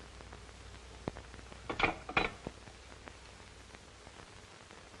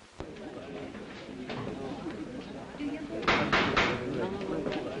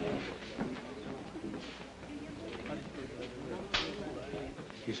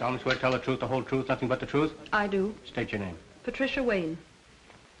 You solemnly swear to tell the truth, the whole truth, nothing but the truth? I do. State your name. Patricia Wayne.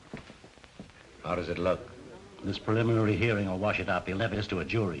 How does it look? This preliminary hearing will wash it out. They'll levy this to a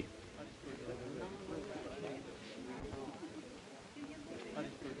jury.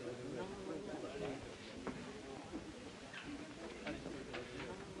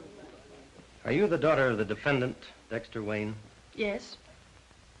 Are you the daughter of the defendant, Dexter Wayne? Yes.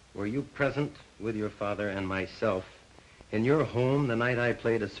 Were you present with your father and myself in your home the night I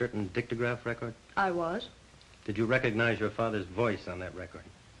played a certain dictograph record? I was. Did you recognize your father's voice on that record?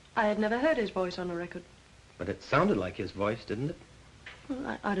 I had never heard his voice on a record. But it sounded like his voice, didn't it?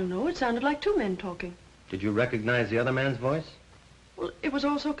 Well, I don't know. It sounded like two men talking. Did you recognize the other man's voice? Well, it was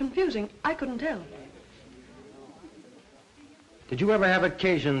all so confusing. I couldn't tell. Did you ever have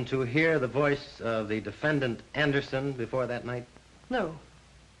occasion to hear the voice of the defendant Anderson before that night? No.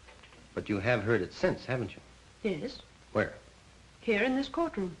 But you have heard it since, haven't you? Yes. Where? Here in this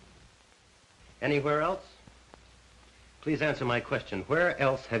courtroom. Anywhere else? Please answer my question. Where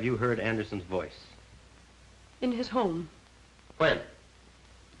else have you heard Anderson's voice? In his home. When?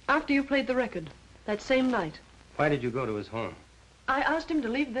 After you played the record. That same night. Why did you go to his home? I asked him to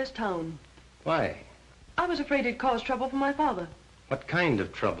leave this town. Why? I was afraid he'd cause trouble for my father. What kind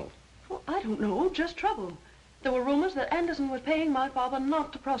of trouble? Well, I don't know. Just trouble. There were rumors that Anderson was paying my father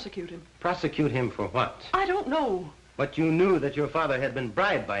not to prosecute him. Prosecute him for what? I don't know. But you knew that your father had been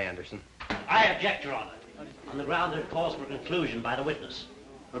bribed by Anderson. I object, Your Honor, on the ground that it calls for conclusion by the witness.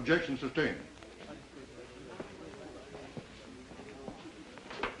 Objection sustained.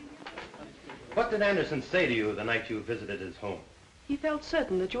 What did Anderson say to you the night you visited his home? He felt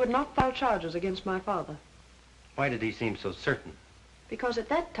certain that you had not filed charges against my father. Why did he seem so certain? Because at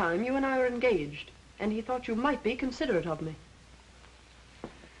that time you and I were engaged, and he thought you might be considerate of me.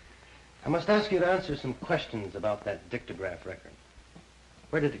 I must ask you to answer some questions about that dictograph record.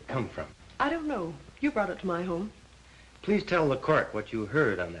 Where did it come from? I don't know. You brought it to my home. Please tell the court what you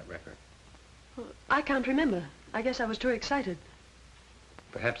heard on that record. Well, I can't remember. I guess I was too excited.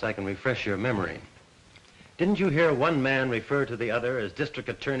 Perhaps I can refresh your memory. Didn't you hear one man refer to the other as District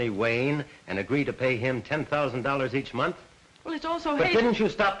Attorney Wayne and agree to pay him $10,000 each month? Well, it's also But didn't you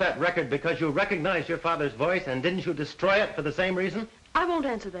stop that record because you recognized your father's voice, and didn't you destroy it for the same reason? I won't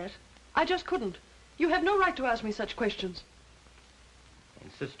answer that. I just couldn't. You have no right to ask me such questions. I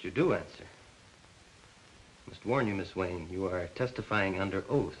insist you do answer. I must warn you, Miss Wayne, you are testifying under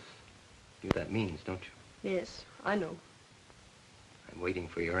oath. You know what that means, don't you? Yes, I know. I'm waiting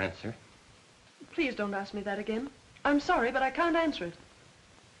for your answer. Please don't ask me that again. I'm sorry, but I can't answer it.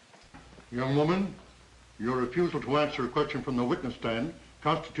 Young woman, your refusal to answer a question from the witness stand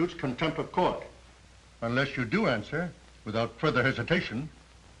constitutes contempt of court. Unless you do answer, without further hesitation.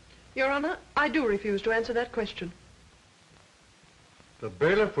 Your Honor, I do refuse to answer that question. The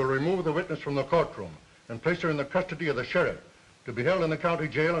bailiff will remove the witness from the courtroom and place her in the custody of the sheriff to be held in the county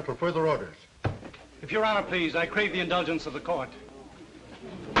jail until further orders. If Your Honor, please, I crave the indulgence of the court.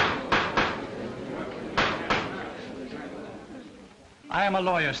 I am a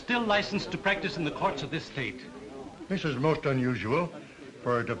lawyer, still licensed to practice in the courts of this state. This is most unusual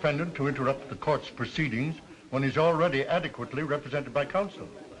for a defendant to interrupt the court's proceedings when he's already adequately represented by counsel.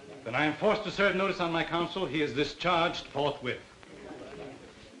 Then I am forced to serve notice on my counsel. He is discharged forthwith.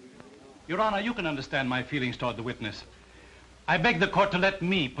 Your Honor, you can understand my feelings toward the witness. I beg the court to let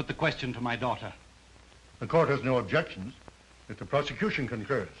me put the question to my daughter. The court has no objections if the prosecution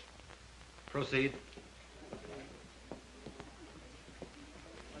concurs. Proceed.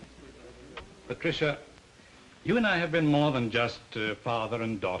 Patricia, you and I have been more than just father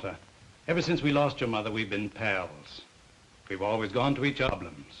and daughter. Ever since we lost your mother, we've been pals. We've always gone to each other's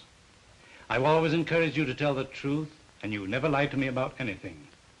problems. I've always encouraged you to tell the truth, and you never lied to me about anything.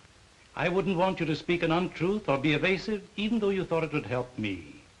 I wouldn't want you to speak an untruth or be evasive, even though you thought it would help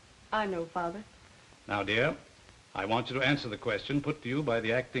me. I know, Father. Now, dear, I want you to answer the question put to you by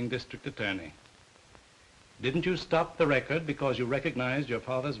the acting district attorney. Didn't you stop the record because you recognized your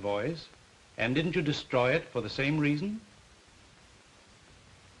father's voice? And didn't you destroy it for the same reason?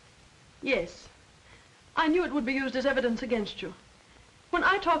 Yes. I knew it would be used as evidence against you. When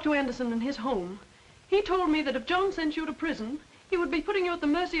I talked to Anderson in his home, he told me that if John sent you to prison, he would be putting you at the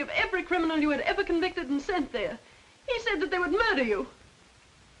mercy of every criminal you had ever convicted and sent there. He said that they would murder you.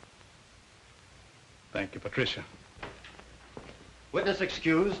 Thank you, Patricia. Witness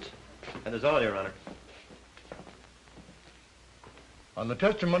excused. That is all, Your Honor. On the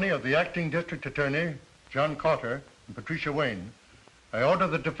testimony of the acting district attorney, John Carter, and Patricia Wayne, I order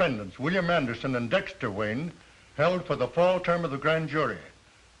the defendants, William Anderson and Dexter Wayne, held for the fall term of the grand jury.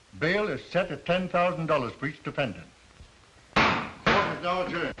 Bail is set at $10,000 for each defendant. Court is is now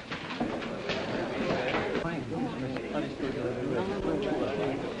adjourned.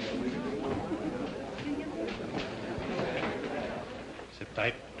 Sit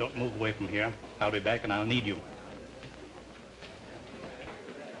tight. Don't move away from here. I'll be back and I'll need you.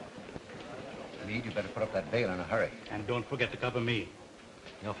 Meade, you better put up that bail in a hurry. And don't forget to cover me.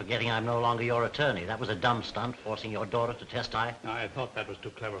 You're forgetting I'm no longer your attorney. That was a dumb stunt, forcing your daughter to testify. I thought that was too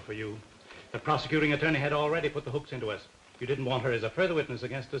clever for you. The prosecuting attorney had already put the hooks into us. You didn't want her as a further witness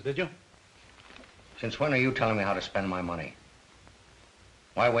against us, did you? Since when are you telling me how to spend my money?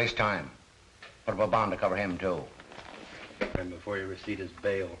 Why waste time? Put up a bond to cover him, too. And before you receipt his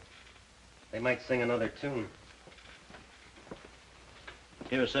bail. They might sing another tune.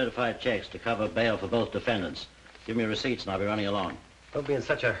 Here are certified checks to cover bail for both defendants. Give me receipts and I'll be running along. Don't be in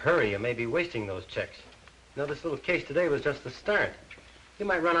such a hurry. You may be wasting those checks. You know, this little case today was just the start. You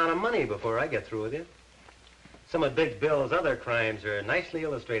might run out of money before I get through with you. Some of Big Bill's other crimes are nicely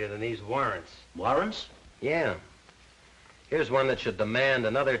illustrated in these warrants. Warrants? Yeah. Here's one that should demand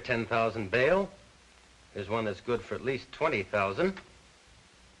another $10,000 bail. Here's one that's good for at least $20,000.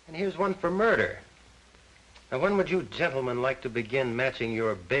 And here's one for murder. Now, when would you gentlemen like to begin matching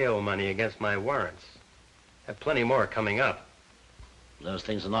your bail money against my warrants? Have plenty more coming up. Those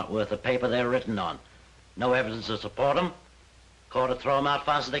things are not worth the paper they're written on. No evidence to support them. Court would throw them out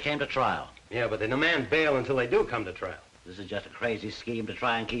fast as they came to trial. Yeah, but they demand bail until they do come to trial. This is just a crazy scheme to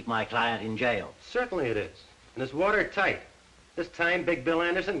try and keep my client in jail. Certainly it is. And it's watertight. This time, Big Bill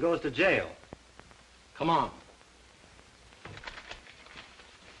Anderson goes to jail. Come on.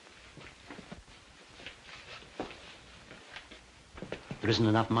 There isn't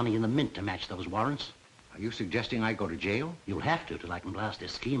enough money in the mint to match those warrants. Are you suggesting I go to jail? You'll have to till I can blast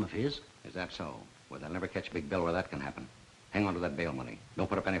this scheme of his. Is that so? Well, they'll never catch Big Bill where that can happen. Hang on to that bail money. Don't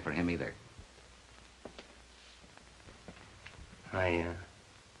put up any for him either. I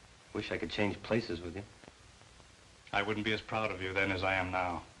wish I could change places with you. I wouldn't be as proud of you then as I am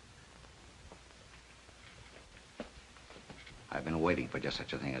now. I've been waiting for just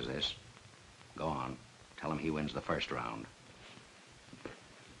such a thing as this. Go on. Tell him he wins the first round.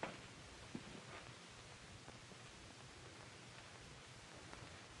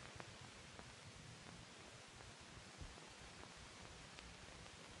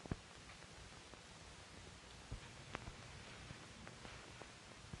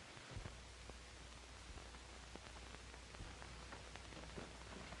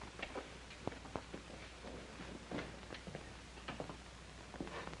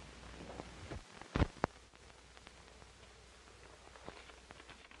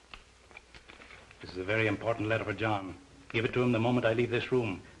 This is a very important letter for John. Give it to him the moment I leave this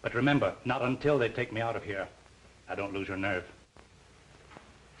room. But remember, not until they take me out of here. Now, don't lose your nerve.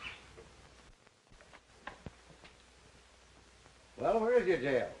 Well, where is your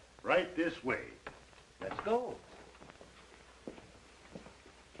jail? Right this way. Let's go.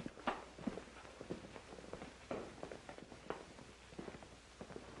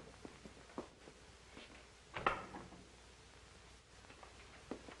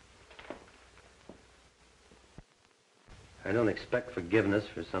 I don't expect forgiveness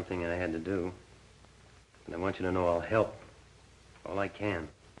for something I had to do. And I want you to know I'll help all I can.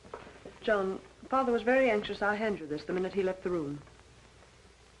 John, Father was very anxious I'll hand you this the minute he left the room.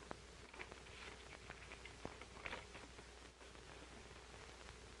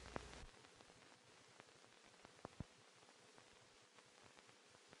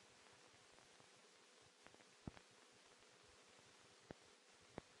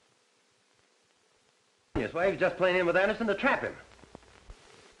 Yes, why, he was just playing in with Anderson to trap him.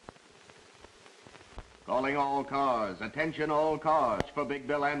 Calling all cars. Attention all cars for Big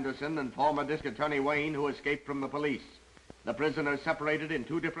Bill Anderson and former District Attorney Wayne, who escaped from the police. The prisoners separated in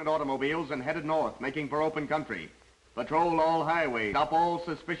 2 different automobiles and headed north, making for open country. Patrol all highways. Stop all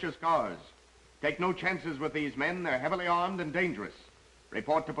suspicious cars. Take no chances with these men. They're heavily armed and dangerous.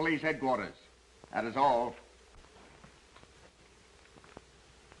 Report to police headquarters. That is all.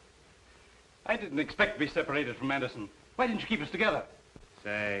 I didn't expect to be separated from Anderson. Why didn't you keep us together?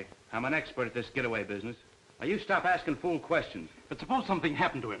 Say, I'm an expert at this getaway business. Now, you stop asking fool questions. But suppose something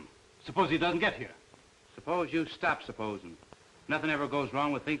happened to him. Suppose he doesn't get here. Suppose you stop supposing. Nothing ever goes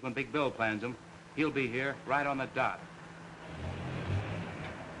wrong with things when Big Bill plans them. He'll be here right on the dot.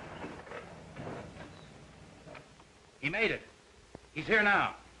 He made it. He's here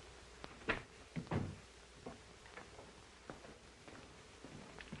now.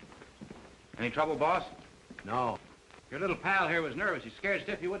 Any trouble, boss? No. Your little pal here was nervous. He's scared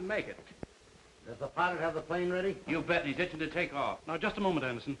stiff you wouldn't make it. Does the pilot have the plane ready? You bet, and he's itching to take off. Now, just a moment,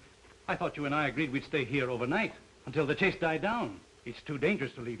 Anderson. I thought you and I agreed we'd stay here overnight until the chase died down. It's too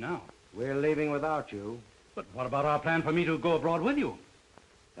dangerous to leave now. We're leaving without you. But what about our plan for me to go abroad with you?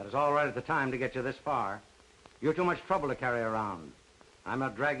 That is all right at the time to get you this far. You're too much trouble to carry around. I'm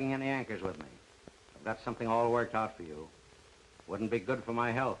not dragging any anchors with me. I've got something all worked out for you. Wouldn't be good for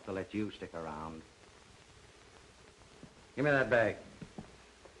my health to let you stick around. Give me that bag.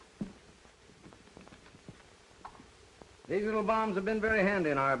 These little bombs have been very handy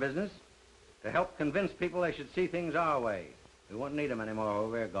in our business to help convince people they should see things our way. We won't need them anymore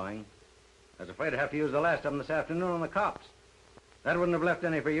where we're going. I was afraid I'd have to use the last of them this afternoon on the cops. That wouldn't have left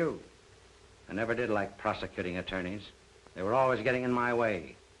any for you. I never did like prosecuting attorneys. They were always getting in my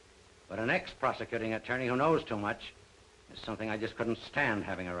way. But an ex-prosecuting attorney who knows too much is something I just couldn't stand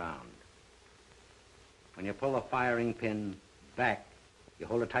having around. When you pull the firing pin back, you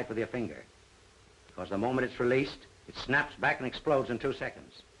hold it tight with your finger. Because the moment it's released, it snaps back and explodes in 2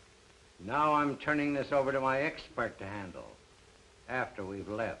 seconds. Now I'm turning this over to my expert to handle after we've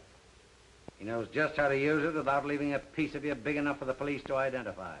left. He knows just how to use it without leaving a piece of you big enough for the police to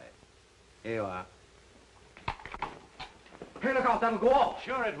identify. Here you are. Hey, look out, that'll go off.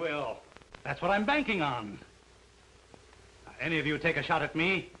 Sure it will. That's what I'm banking on. Now, any of you take a shot at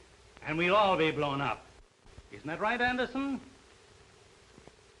me, and we'll all be blown up. Isn't that right, Anderson?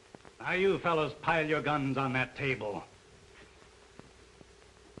 Now, you fellows pile your guns on that table.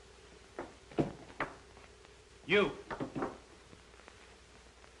 You.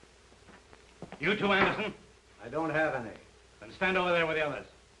 You too, Anderson? I don't have any. Then stand over there with the others.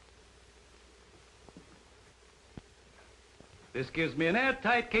 This gives me an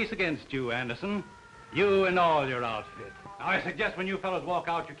airtight case against you, Anderson. You and all your outfit. Now, I suggest when you fellows walk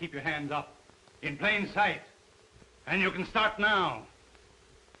out, you keep your hands up. In plain sight. And you can start now.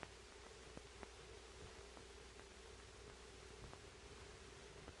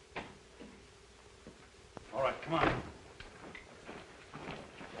 All right, come on.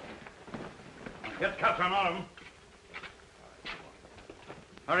 Now, get cuffs on all of them.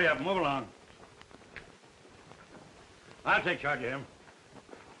 Hurry up, move along. I'll take charge of him.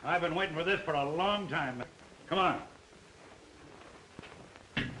 I've been waiting for this for a long time. Come on.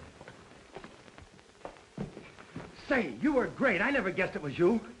 Say, you were great. I never guessed it was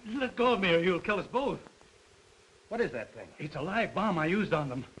you. Let go of me or you'll kill us both. What is that thing? It's a live bomb I used on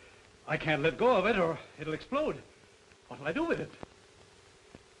them. I can't let go of it or it'll explode. What'll I do with it?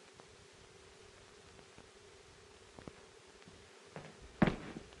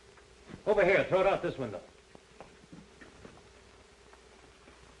 Over here, throw it out this window.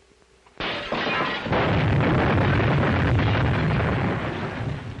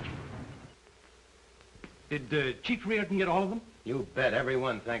 Did Chief Reardon get all of them? You bet, every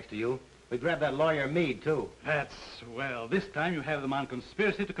one, thanks to you. We grabbed that lawyer Meade, too. That's swell. This time you have them on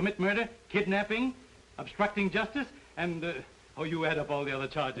conspiracy to commit murder, kidnapping, obstructing justice, and, oh, you add up all the other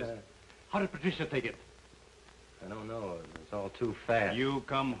charges. How did Patricia take it? I don't know. It's all too fast. You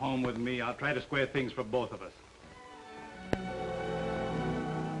come home with me. I'll try to square things for both of us.